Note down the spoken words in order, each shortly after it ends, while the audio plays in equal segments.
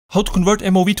How to convert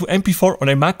MOV to MP4 on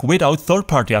a Mac without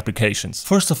third-party applications.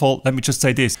 First of all, let me just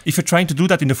say this. If you're trying to do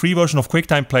that in the free version of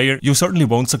QuickTime Player, you certainly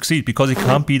won't succeed because it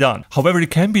can't be done. However,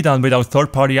 it can be done without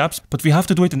third-party apps, but we have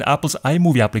to do it in Apple's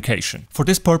iMovie application. For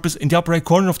this purpose, in the upper right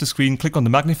corner of the screen, click on the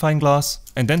magnifying glass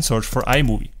and then search for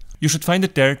iMovie. You should find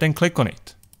it there, then click on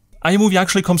it. iMovie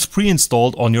actually comes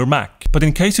pre-installed on your Mac, but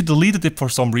in case you deleted it for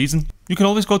some reason, you can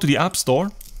always go to the App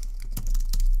Store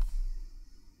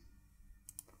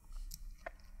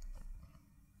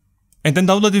and then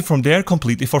download it from there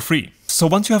completely for free. So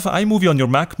once you have iMovie on your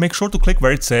Mac, make sure to click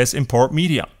where it says Import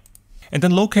Media. And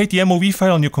then locate the MOV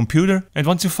file on your computer, and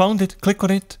once you found it, click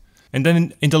on it, and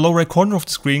then in the lower right corner of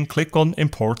the screen, click on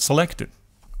Import Selected.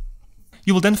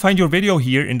 You will then find your video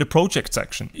here in the project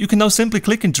section. You can now simply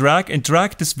click and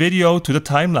drag this video to the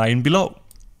timeline below.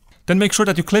 Then make sure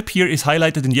that your clip here is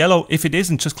highlighted in yellow. If it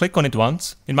isn't, just click on it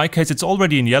once. In my case, it's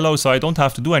already in yellow, so I don't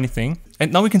have to do anything.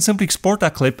 And now we can simply export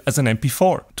that clip as an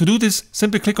MP4. To do this,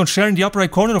 simply click on Share in the upper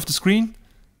right corner of the screen,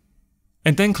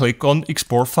 and then click on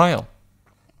Export File.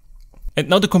 And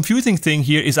now the confusing thing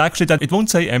here is actually that it won't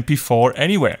say MP4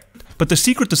 anywhere. But the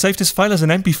secret to save this file as an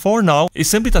MP4 now is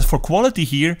simply that for quality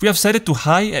here, we have set it to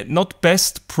high and not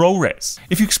best ProRes.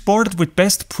 If you export it with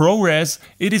best ProRes,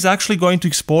 it is actually going to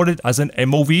export it as an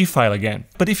MOV file again.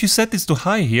 But if you set this to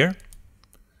high here,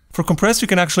 for compressed you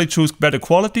can actually choose better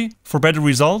quality for better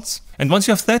results. And once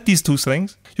you have set these two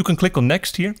things, you can click on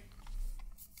next here.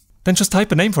 Then just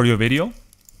type a name for your video.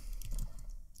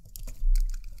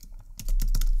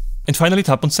 And finally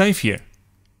tap on save here.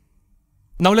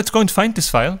 Now let's go and find this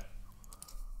file.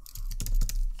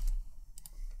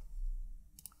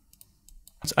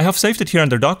 I have saved it here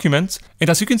under Documents, and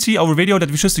as you can see, our video that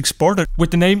we just exported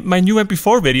with the name My New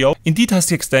MP4 Video indeed has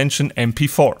the extension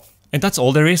MP4. And that's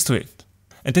all there is to it.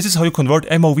 And this is how you convert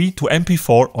MOV to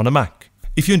MP4 on a Mac.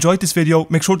 If you enjoyed this video,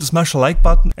 make sure to smash the like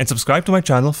button and subscribe to my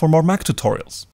channel for more Mac tutorials.